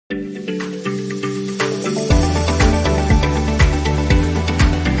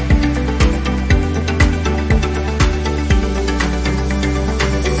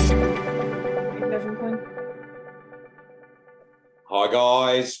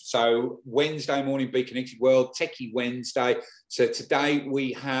Wes. So Wednesday morning, Be Connected World, Techy Wednesday. So today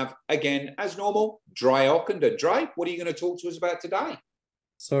we have, again, as normal, Dre Ockenden. Dre, what are you going to talk to us about today?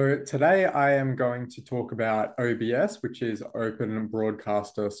 So today I am going to talk about OBS, which is Open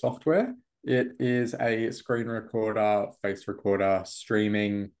Broadcaster Software. It is a screen recorder, face recorder,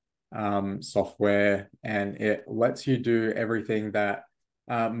 streaming software, and it lets you do everything that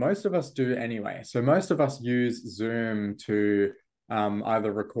most of us do anyway. So most of us use Zoom to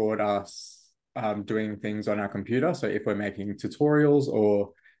either record us doing things on our computer. So if we're making tutorials or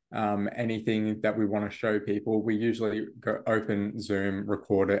anything that we want to show people, we usually go open Zoom,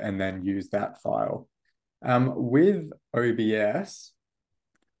 record it, and then use that file. With OBS,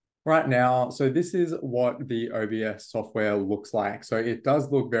 right now, so this is what the OBS software looks like. So it does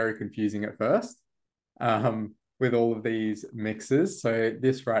look very confusing at first with all of these mixes. So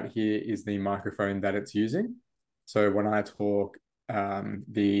this right here is the microphone that it's using. So when I talk,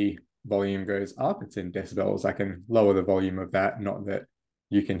 the volume goes up, it's in decibels. I can lower the volume of that, not that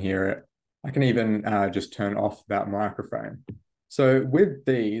you can hear it. I can even just turn off that microphone. So with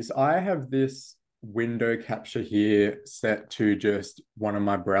these, I have this window capture here set to just one of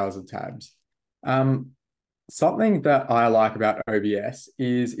my browser tabs. Something that I like about OBS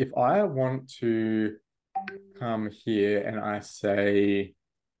is if I want to come here and I say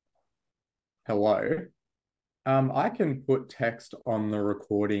hello, I can put text on the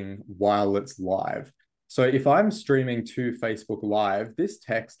recording while it's live. So if I'm streaming to Facebook Live, this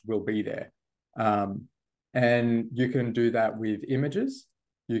text will be there. And you can do that with images.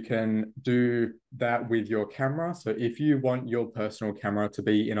 You can do that with your camera. So if you want your personal camera to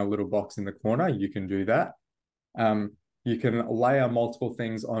be in a little box in the corner, you can do that. You can layer multiple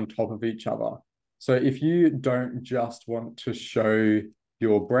things on top of each other. So if you don't just want to show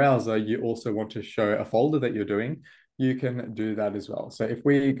your browser, you also want to show a folder that you're doing, you can do that as well. So if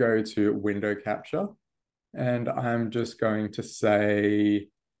we go to window capture, and I'm just going to say,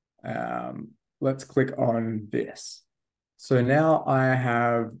 let's click on this. So now I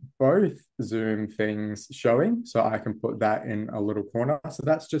have both Zoom things showing, so I can put that in a little corner. So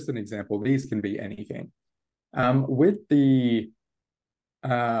that's just an example. These can be anything. With the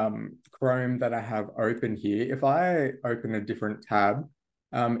Chrome that I have open here, if I open a different tab,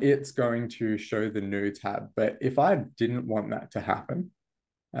 it's going to show the new tab. But if I didn't want that to happen,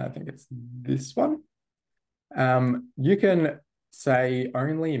 I think it's this one. You can say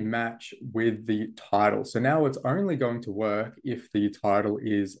only match with the title. So now it's only going to work if the title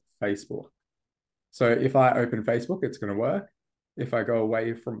is Facebook. So if I open Facebook, it's going to work. If I go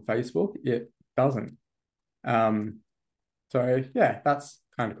away from Facebook, it doesn't. So yeah, that's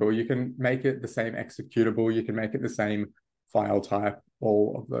kind of cool. You can make it the same executable. You can make it the same file type,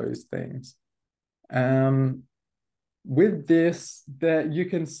 all of those things. With this, that you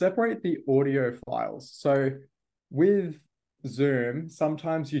can separate the audio files. So with Zoom,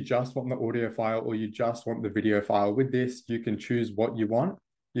 sometimes you just want the audio file or you just want the video file. With this, you can choose what you want.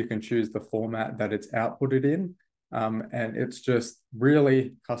 You can choose the format that it's outputted in, and it's just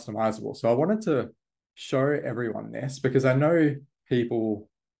really customizable. So I wanted to show everyone this because I know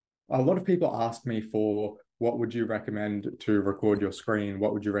a lot of people ask me for what would you recommend to record your screen?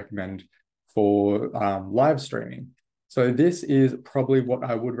 What would you recommend for live streaming? So this is probably what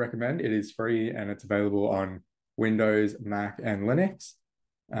I would recommend. It is free and it's available on Windows, Mac, and Linux.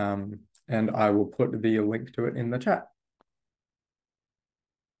 And I will put the link to it in the chat.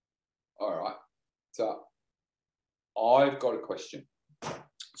 All right. So I've got a question.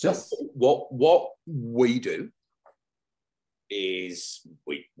 So yes. What we do is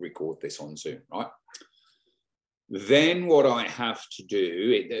we record this on Zoom, right? Then what I have to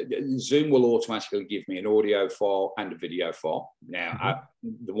do, Zoom will automatically give me an audio file and a video file. Now,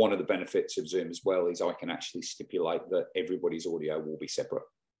 one of the benefits of Zoom as well is I can actually stipulate that everybody's audio will be separate.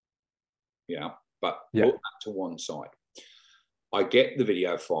 But put that to one side. I get the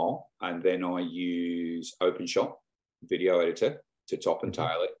video file and then I use OpenShot video editor to top and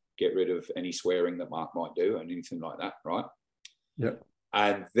tail it, get rid of any swearing that Mark might do and anything like that, right? Yeah.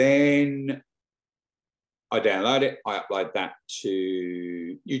 And then I download it, I upload that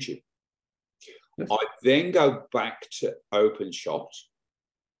to YouTube. Yes. I then go back to OpenShot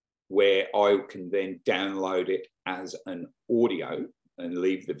where I can then download it as an audio and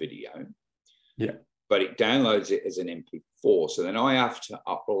leave the video. Yeah. But it downloads it as an MP4. So then I have to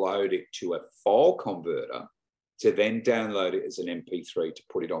upload it to a file converter to then download it as an MP3 to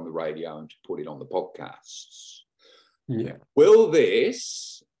put it on the radio and to put it on the podcasts. Yeah. Will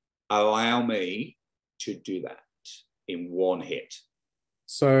this allow me to do that in one hit?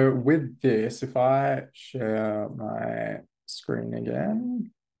 So with this, if I share my screen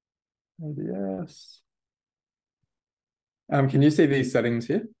again. OBS. Can you see these settings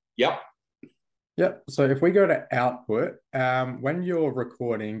here? Yep. Yep. So if we go to output, when you're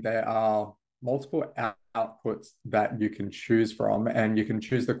recording, there are multiple outputs that you can choose from, and you can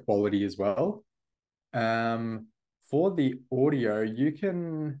choose the quality as well. For the audio, you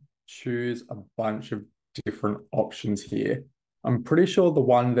can choose a bunch of different options here. I'm pretty sure the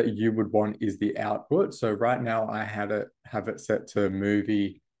one that you would want is the output. So right now I have it set to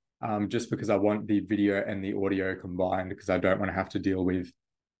movie, just because I want the video and the audio combined, because I don't want to have to deal with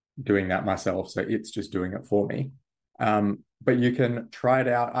doing that myself. So it's just doing it for me. But you can try it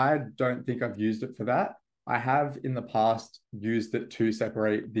out. I don't think I've used it for that. I have in the past used it to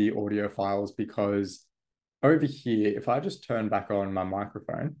separate the audio files, because over here, if I just turn back on my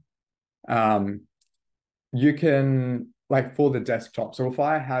microphone, you can, like for the desktop. So if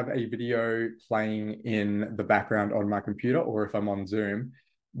I have a video playing in the background on my computer, or if I'm on Zoom,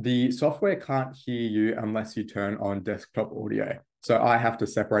 the software can't hear you unless you turn on desktop audio. So I have to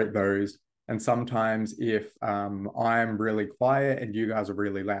separate those. And sometimes if I'm really quiet and you guys are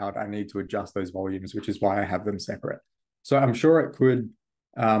really loud, I need to adjust those volumes, which is why I have them separate. So I'm sure it could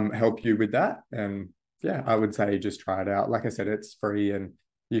help you with that. And yeah, I would say just try it out. Like I said, it's free and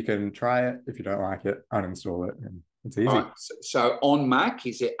you can try it. If you don't like it, uninstall it. And it's easy. All right. So on Mac,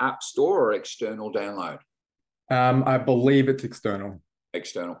 is it App Store or external download? I believe it's external.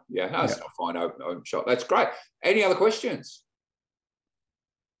 External. Yeah, that's not fine. Open shop. That's great. Any other questions?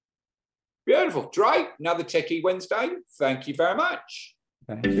 Beautiful. Dre, another Techy Wednesday. Thank you very much.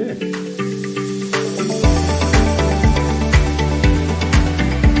 Thank you.